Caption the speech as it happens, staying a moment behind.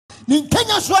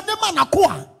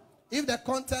If the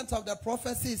content of the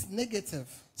prophecy is negative,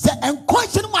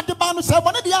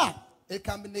 it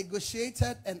can be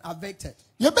negotiated and evicted.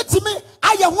 If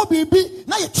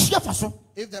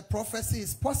the prophecy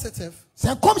is positive,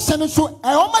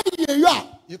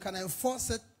 you can enforce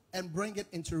it and bring it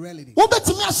into reality.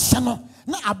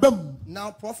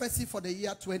 Now, prophecy for the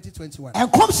year 2021.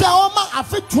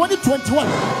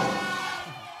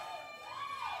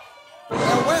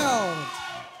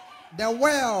 The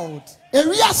world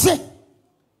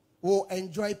will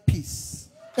enjoy peace.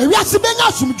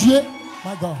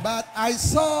 My God. But I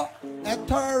saw a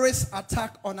terrorist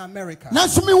attack on America.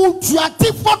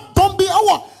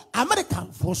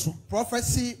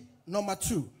 Prophecy number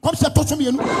 2.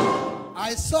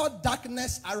 I saw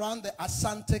darkness around the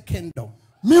Asante kingdom.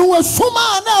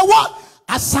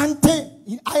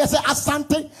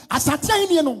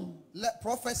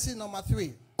 Prophecy number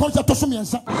 3.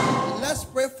 Let's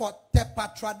pray for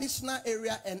Tepa traditional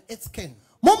area and its king.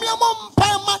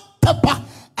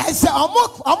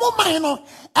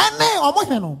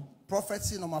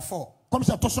 Prophecy number 4.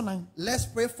 Let's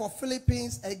pray for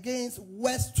Philippines against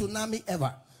worst tsunami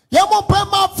ever.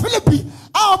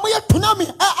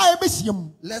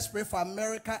 Let's pray for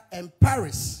America and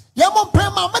Paris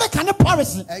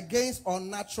against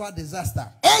unnatural disaster.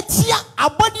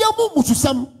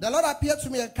 The Lord appeared to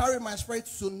me and carried my spirit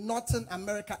to Northern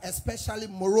America, especially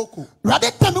Morocco.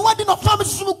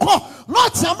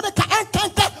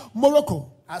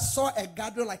 I saw a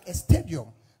gathering like a stadium.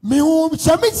 And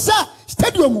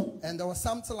there was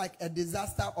something like a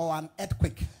disaster or an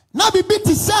earthquake.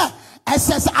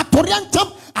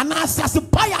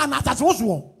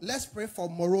 Let's pray for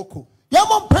Morocco.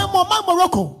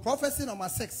 Prophecy number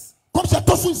 6.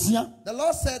 The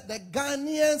Lord said the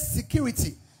Ghanaian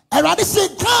security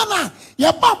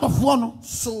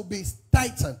should be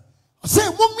tightened.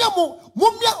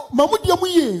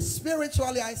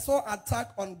 Spiritually, I saw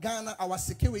attack on Ghana, our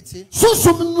security.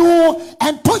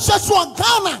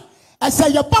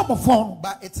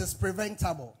 But it is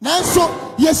preventable.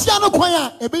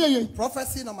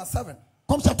 Prophecy number 7.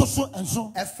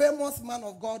 A famous man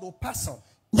of God will pass on.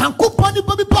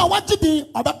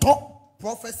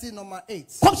 Prophecy number 8.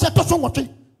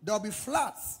 There will be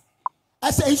floods.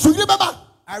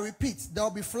 I repeat, there will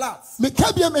be floods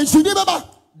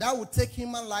that will take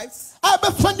human lives,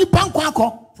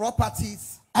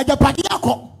 properties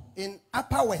in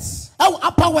Upper West,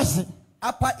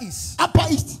 Upper East,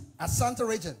 Asante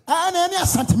region,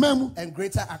 and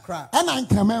Greater Accra.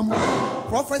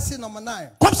 Prophecy number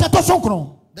 9.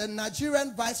 The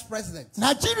Nigerian vice president.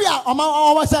 I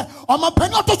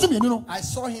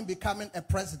saw him becoming a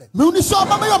president.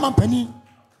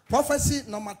 Prophecy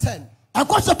number 10.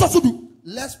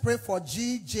 Let's pray for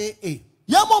GJA.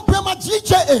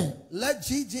 Let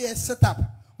GJA set up.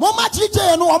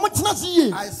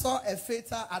 I saw a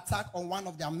fatal attack on one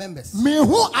of their members.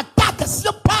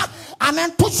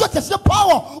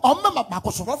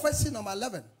 Prophecy number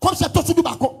 11.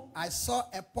 I saw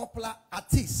a popular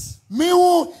artist.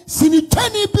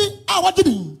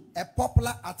 A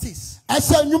popular artist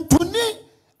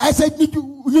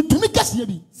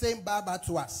saying bye bye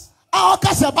to us. I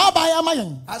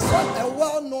saw a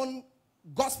well-known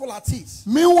gospel artist.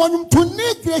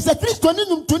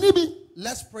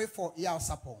 Let's pray for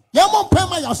Yaosapon.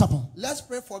 Let's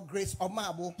pray for Grace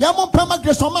Omabo.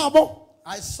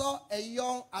 I saw a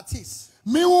young artist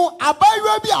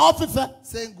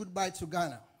saying goodbye to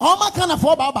Ghana. Now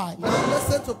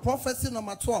listen to prophecy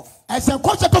number 12. I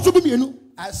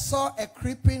saw a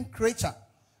creeping creature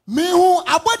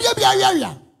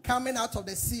coming out of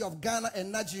the sea of Ghana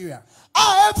and Nigeria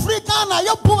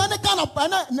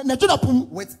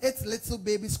with 8 little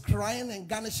babies crying and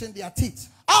garnishing their teeth.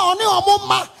 I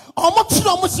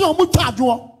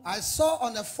saw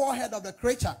on the forehead of the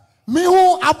creature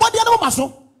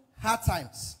hard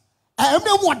times.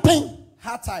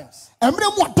 Hard times.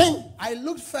 I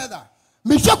looked further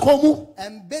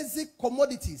and basic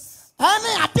commodities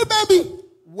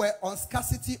were on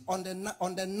scarcity on the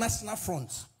national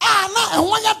front.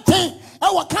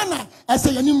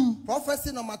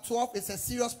 Prophecy number 12 is a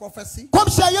serious prophecy.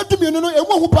 Let's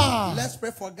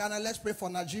pray for Ghana. Let's pray for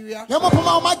Nigeria.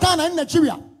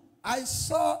 I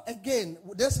saw again,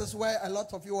 this is where a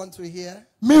lot of you want to hear.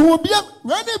 Let's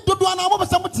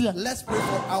pray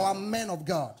for our men of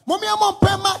God.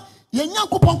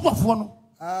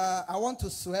 I want to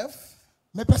serve.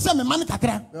 Because I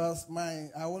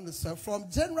want to serve from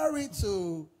January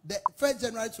to the 1st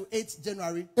January to 8th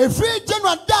January.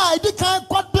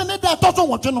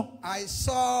 I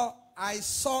saw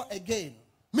again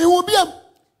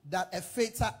that a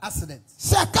fatal accident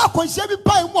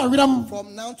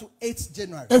from now to 8th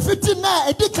January.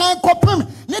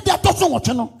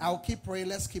 I'll keep praying.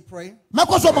 Let's keep praying.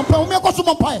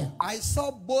 I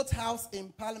saw both House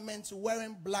in Parliament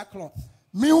wearing black cloth.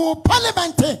 Let's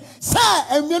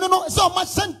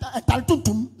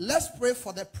pray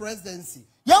for the presidency.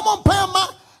 The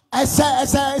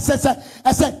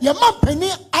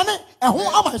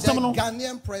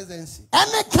Ghanaian presidency.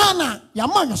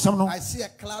 I see a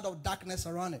cloud of darkness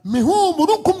around it. I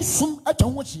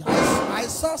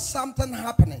saw something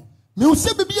happening,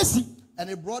 and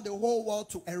it brought the whole world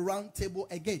to a round table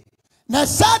again.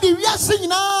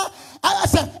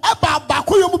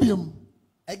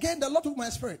 Again, the Lord took my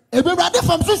spirit and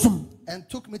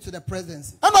took me to the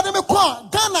presidency.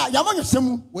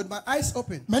 With my eyes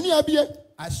open,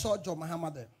 I saw John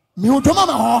Muhammad there. Hear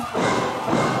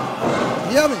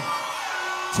me?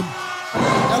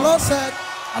 The Lord said,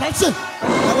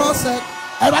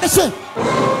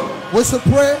 we should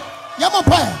pray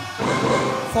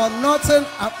for Northern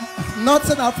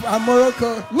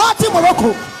Morocco.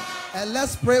 And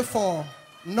let's pray for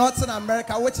Northern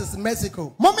America, which is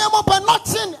Mexico. Beloved,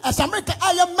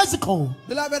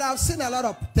 I've seen a lot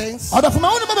of things,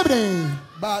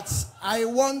 but I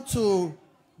want to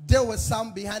deal with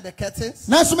some behind the curtains.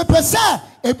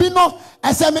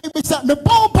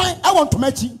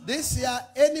 This year,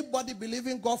 anybody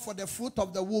believing God for the fruit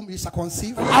of the womb is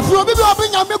conceived.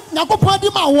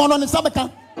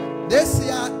 This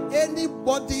year,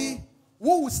 anybody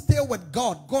who will stay with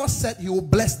God, God said He will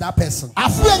bless that person.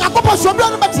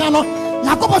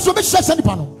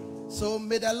 So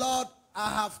may the Lord, I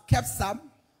have kept some.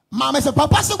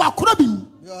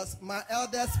 Because my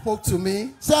elders spoke to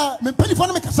me.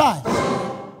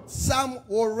 Some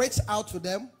will reach out to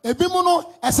them. And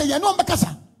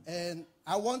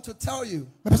I want to tell you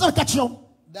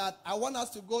that I want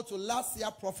us to go to last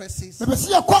year's prophecies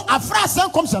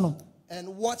and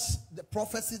watch the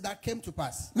prophecies that came to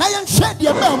pass.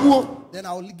 Then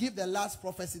I will give the last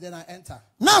prophecy, then I enter.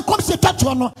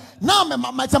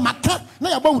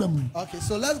 Okay,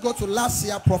 so let's go to last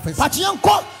year's prophecy.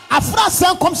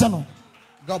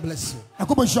 God bless you.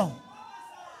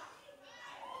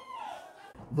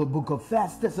 The book of 1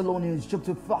 Thessalonians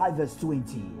chapter 5 verse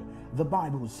 20. The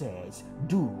Bible says,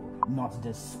 do not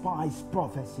despise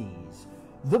prophecies.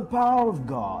 The power of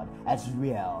God is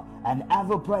real and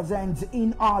ever present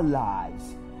in our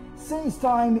lives. Since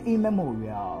time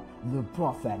immemorial, the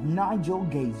prophet Nigel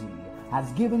Gaisie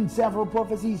has given several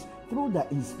prophecies through the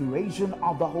inspiration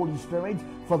of the Holy Spirit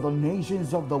for the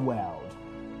nations of the world,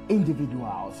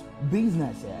 individuals,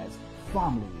 businesses,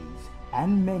 families,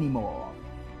 and many more.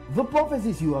 The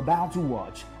prophecies you are about to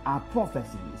watch are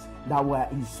prophecies that were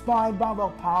inspired by the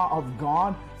power of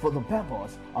God for the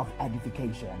purpose of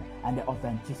edification and the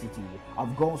authenticity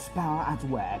of God's power at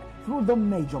work through the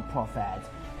major prophet,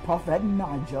 Prophet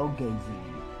Nigel Gaisie.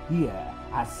 Here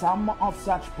are some of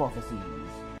such prophecies.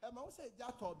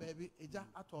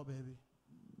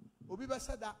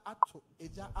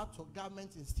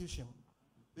 Government institution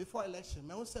before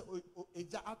election. I say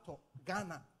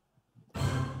Ghana.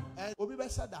 And Obi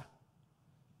said that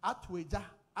at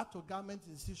government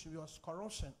institution was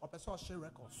corruption or person share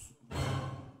records.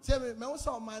 Tell me, I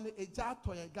also man a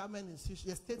government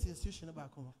institution, a state institution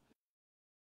back home.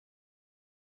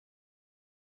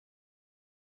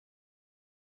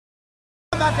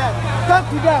 Talk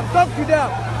to them.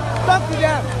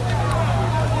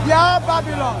 They are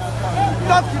Babylon.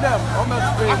 Talk to them.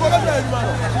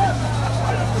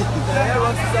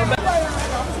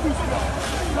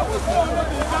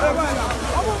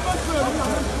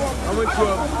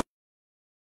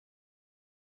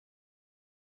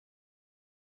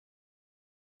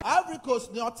 Ivory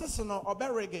Coast, the artisanal or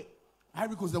reggae.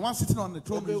 Ivory Coast, the one sitting on the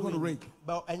throne is going to reign.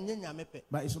 But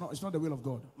it's not the will of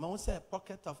God. I say a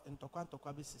pocket of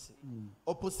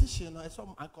opposition or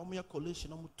some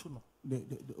coalition. The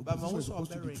opposition is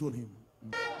supposed to dethrone him.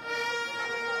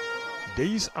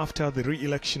 Days after the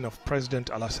re-election of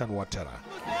President Alassane Ouattara,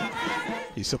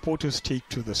 his supporters take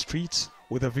to the streets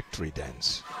with a victory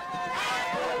dance.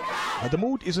 But the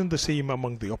mood isn't the same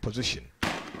among the opposition.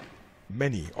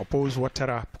 Many oppose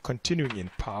Ouattara continuing in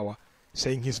power,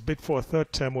 saying his bid for a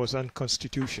third term was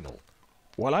unconstitutional.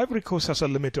 While Ivory Coast has a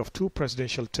limit of 2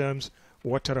 presidential terms,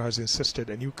 Ouattara has insisted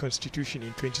a new constitution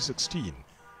in 2016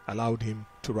 allowed him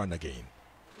to run again.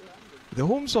 The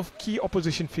homes of key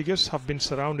opposition figures have been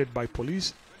surrounded by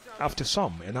police after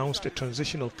some announced a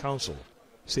transitional council,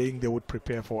 saying they would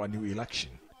prepare for a new election.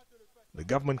 The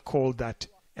government called that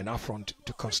an affront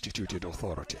to constituted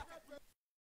authority.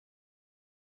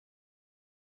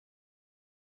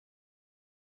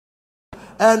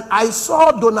 and I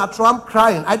saw Donald Trump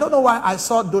crying. I don't know why I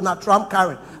saw Donald Trump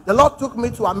crying. The Lord took me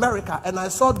to America and I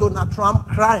saw Donald Trump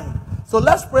crying. So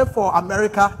let's pray for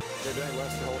America. Today,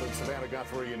 Lester Holt and Savannah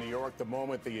Guthrie in New York, the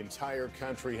moment the entire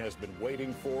country has been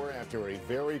waiting for after a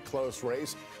very close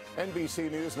race. NBC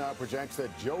News now projects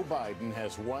that Joe Biden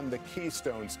has won the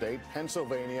Keystone State,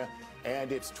 Pennsylvania,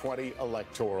 and its 20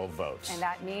 electoral votes. And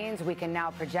that means we can now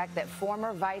project that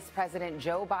former Vice President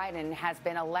Joe Biden has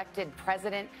been elected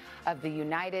President of the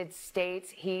United States.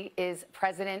 He is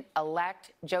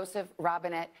President-elect Joseph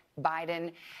Robinette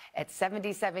Biden at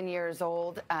 77 years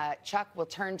old. Chuck, we'll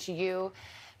turn to you.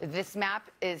 This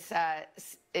map is a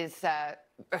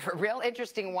real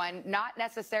interesting one, not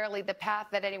necessarily the path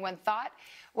that anyone thought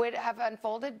would have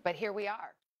unfolded, but here we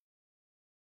are.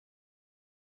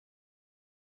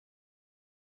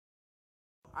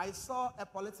 I saw a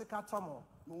political turmoil.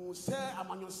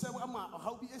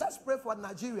 Let's pray for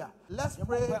Nigeria. Let's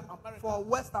pray for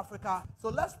West Africa. So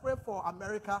let's pray for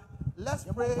America. Let's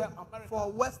pray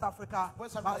for West Africa.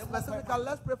 But specifically,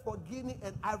 let's pray for Guinea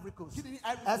and Ivory Coast.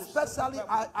 Especially,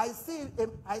 I see it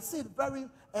very.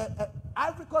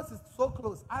 Ivory Coast is so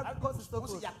close. Ivory Coast is so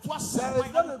close. There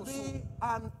is going to be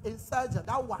an insurgent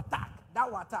that will attack.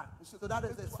 So that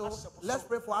is it. So let's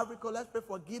pray for Africa, let's pray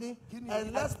for Guinea,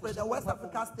 and let's pray the West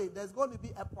Africa state. There's going to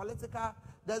be a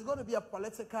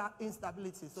political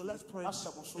instability. So let's pray in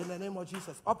the name of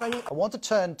Jesus. I want to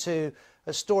turn to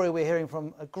a story we're hearing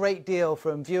from a great deal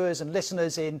from viewers and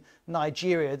listeners in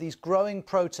Nigeria, these growing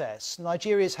protests.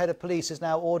 Nigeria's head of police has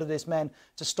now ordered his men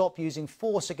to stop using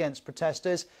force against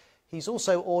protesters. He's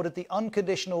also ordered the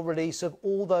unconditional release of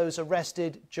all those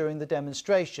arrested during the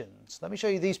demonstrations. Let me show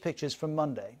you these pictures from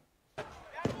Monday.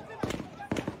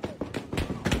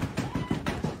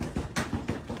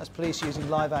 That's police using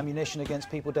live ammunition against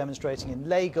people demonstrating in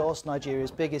Lagos, Nigeria's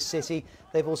biggest city.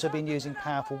 They've also been using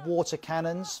powerful water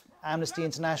cannons. Amnesty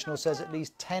International says at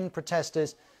least 10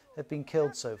 protesters have been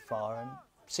killed so far. And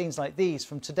scenes like these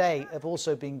from today have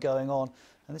also been going on.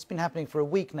 And it's been happening for a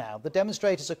week now. The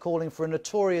demonstrators are calling for a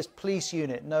notorious police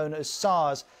unit known as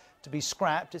SARS to be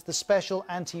scrapped. It's the Special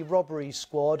Anti-Robbery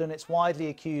Squad, and it's widely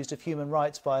accused of human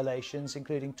rights violations,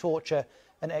 including torture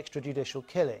and extrajudicial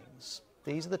killings.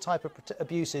 These are the type of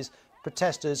abuses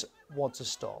protesters want to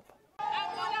stop.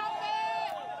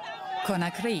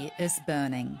 Conakry is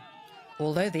burning,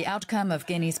 although the outcome of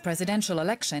Guinea's presidential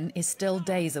election is still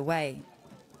days away.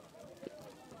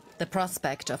 The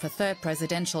prospect of a third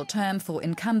presidential term for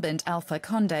incumbent Alpha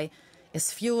Condé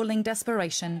is fueling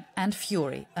desperation and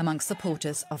fury among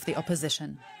supporters of the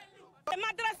opposition.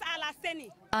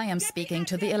 I am speaking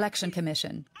to the Election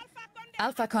Commission.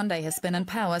 Alpha Condé has been in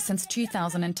power since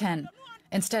 2010,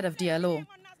 instead of Diallo.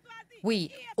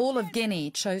 We, all of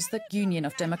Guinea, chose the Union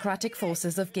of Democratic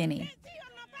Forces of Guinea.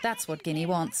 That's what Guinea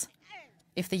wants.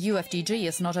 If the UFDG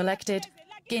is not elected,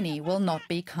 Guinea will not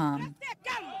be calm.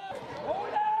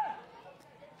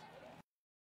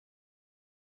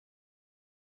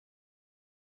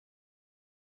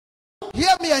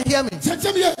 Hear me and hear me.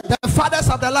 The fathers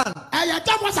of the land.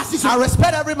 I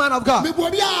respect every man of God.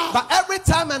 But every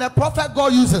time a prophet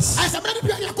God uses,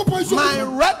 my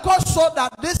record show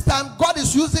that this time God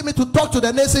is using me to talk to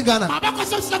the nation Ghana. I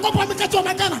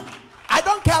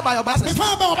don't care about your bias.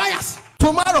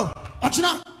 Tomorrow,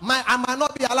 I might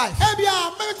not be alive,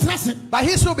 but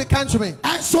he should be kind to me.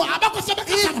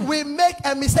 If we make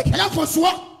a mistake,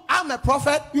 I'm a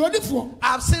prophet.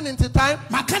 I've seen into time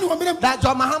that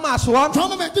John Mahama has won.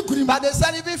 But they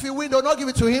said even if he win, they'll not give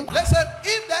it to him. Listen,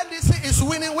 if the NDC is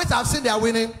winning, which I've seen they are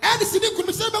winning, they should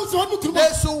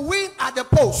win at the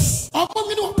post.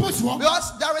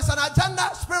 Because there is an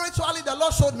agenda spiritually the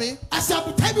Lord showed me at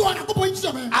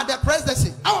the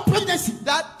presidency.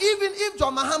 That even if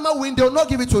John Mahama win, they'll not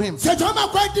give it to him. Listen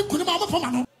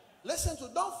to,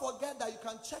 don't forget that you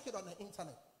can check it on the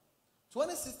internet.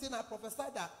 2016, I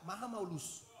prophesied that Mahama will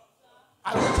lose.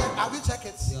 I will check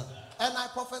it. Yeah. And I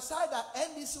prophesied that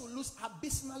NDC will lose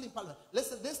abysmally in Parliament.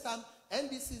 Listen, this time,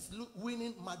 NDC is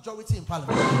winning majority in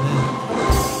Parliament.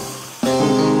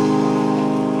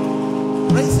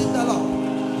 Praising the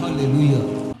Lord.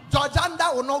 Hallelujah.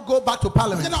 Georgianda will not go back to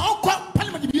Parliament.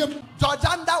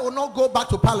 Georgianda will not go back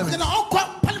to Parliament. And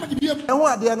who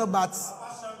are the bats?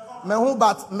 Amen.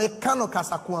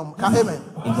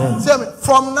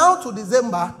 From now to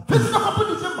December,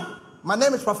 my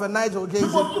name is Prophet Nigel, Gaisie.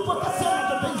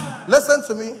 Listen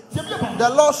to me. The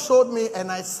Lord showed me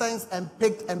and I sensed and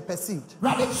picked and perceived.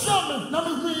 I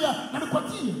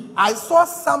saw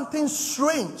something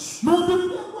strange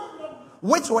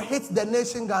which will hit the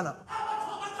nation Ghana.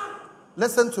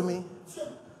 Listen to me.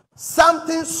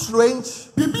 something strange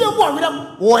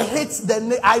will hit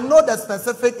the. I know the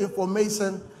specific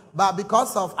information, but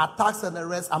because of attacks and the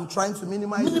rest, I'm trying to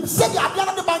minimize it. Let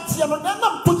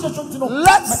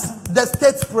the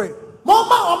states pray.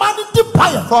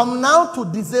 From now to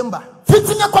December,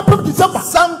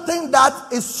 something that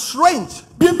is strange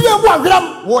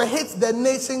will hit the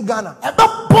nation Ghana.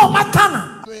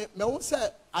 Me who say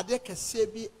ade kese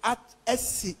bi at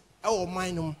esi e wo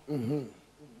man no.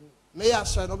 Me ya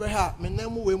so no be ha me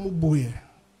nam we mu boye.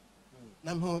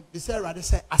 Na me be say Awurade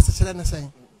say asesere ne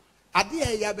say. Ade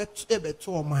e ya beto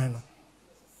o man no.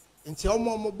 Nti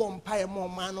omo bo mpae mo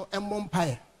man no embo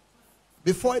mpae.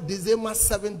 Before December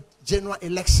 7th general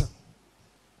election.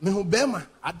 Me hu bema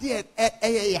ade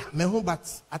e ya me hu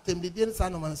but atem the day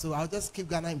so I'll just keep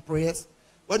Ghana in prayers.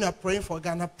 When you're praying for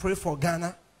Ghana, pray for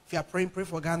Ghana. If you are praying, pray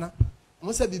for Ghana.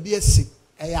 Mo say BBC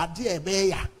ade e be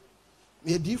ya.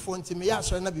 Me di for nti me ya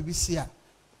so na BBC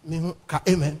me hu ka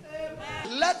amen.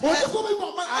 Let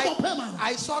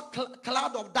I saw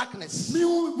cloud of darkness. I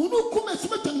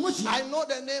know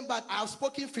the name, but I have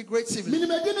spoken figuratively. The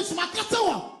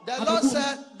Lord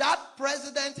said that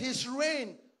president, his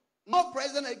reign, no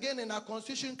president again in our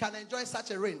constitution can enjoy such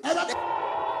a reign.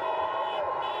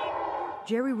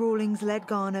 Jerry Rawlings led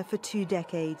Ghana for 2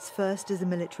 decades, first as a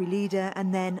military leader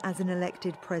and then as an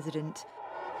elected president.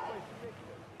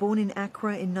 Born in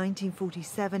Accra in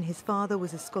 1947, his father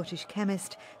was a Scottish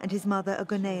chemist and his mother a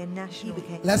Ghanaian national.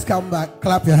 Let's come back.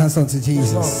 Clap your hands unto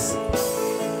Jesus.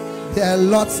 There are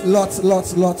lots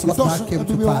that came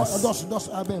to pass.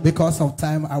 Because of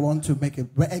time, I want to make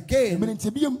it. But again,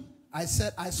 I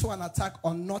said I saw an attack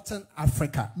on Northern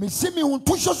Africa.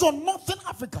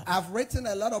 I've written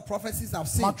a lot of prophecies I've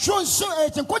seen. But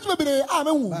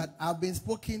I've been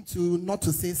spoken to not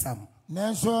to say some.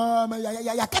 And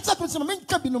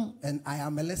I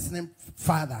am a listening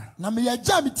father.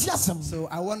 So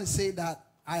I want to say that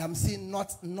I am seeing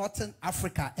Northern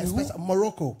Africa, especially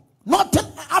Morocco.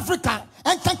 Northern Africa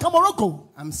and Morocco.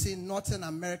 I'm seeing Northern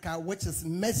America, which is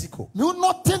Mexico.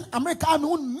 Northern America,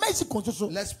 Mexico.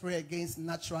 Let's pray against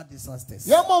natural disasters.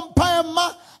 By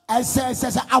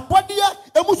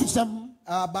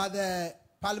the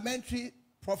parliamentary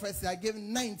prophecy, I gave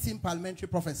 19 parliamentary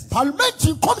prophecies. It's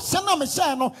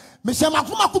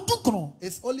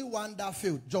only one that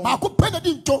failed. John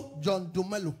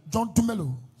Dumelo.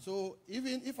 So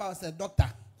even if I was a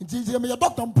doctor, I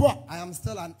am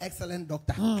still an excellent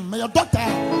doctor. Hallelujah.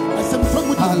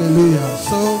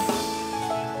 So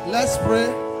let's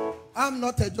pray. I'm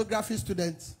not a geography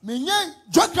student.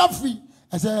 Geography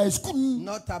as a school.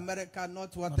 Not America,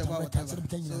 not whatever.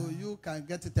 So you can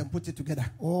get it and put it together.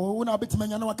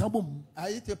 I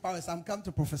eat your powers. I'm come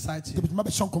to prophesy to you.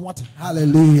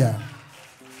 Hallelujah.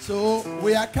 So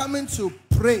we are coming to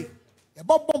pray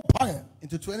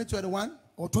into 2021.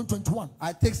 Or 2021.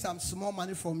 I take some small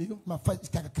money from you.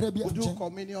 We'll do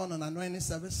communion on anointing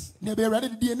service. Then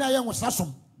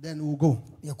we'll go.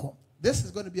 This is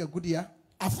going to be a good year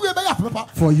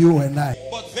for you and I.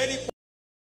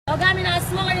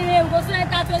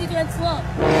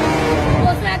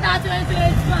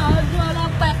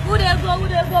 Who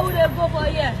they go for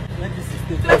here?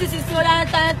 2016, I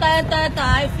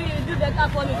feel you do better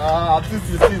for me.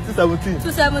 217.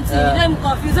 217. I'm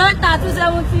confused.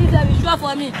 217 is sure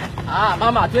for me.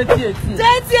 Mama, 2018.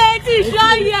 2018,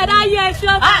 sure year, that year,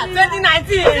 sure.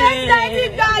 2019.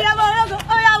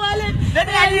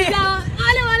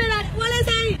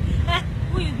 2019,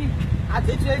 who you be? I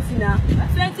did 20 now.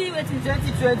 2020.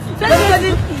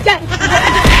 2020.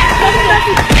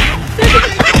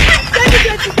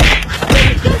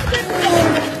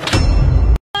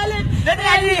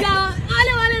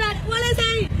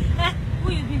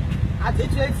 Who you be? I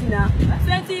did 20 now.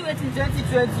 2020. 2020.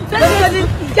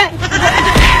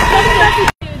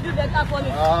 You do better for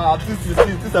me.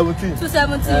 216, 217.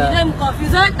 217. I'm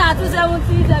confused.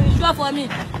 217 is sure for me.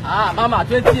 Mama,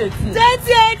 2018.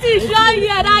 2018, sure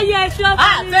year, that year, sure.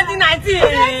 2019.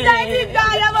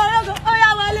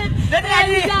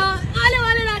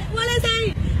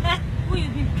 2019. Who you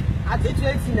be? I did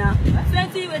 20 now.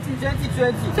 2020.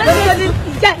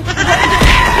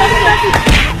 2020.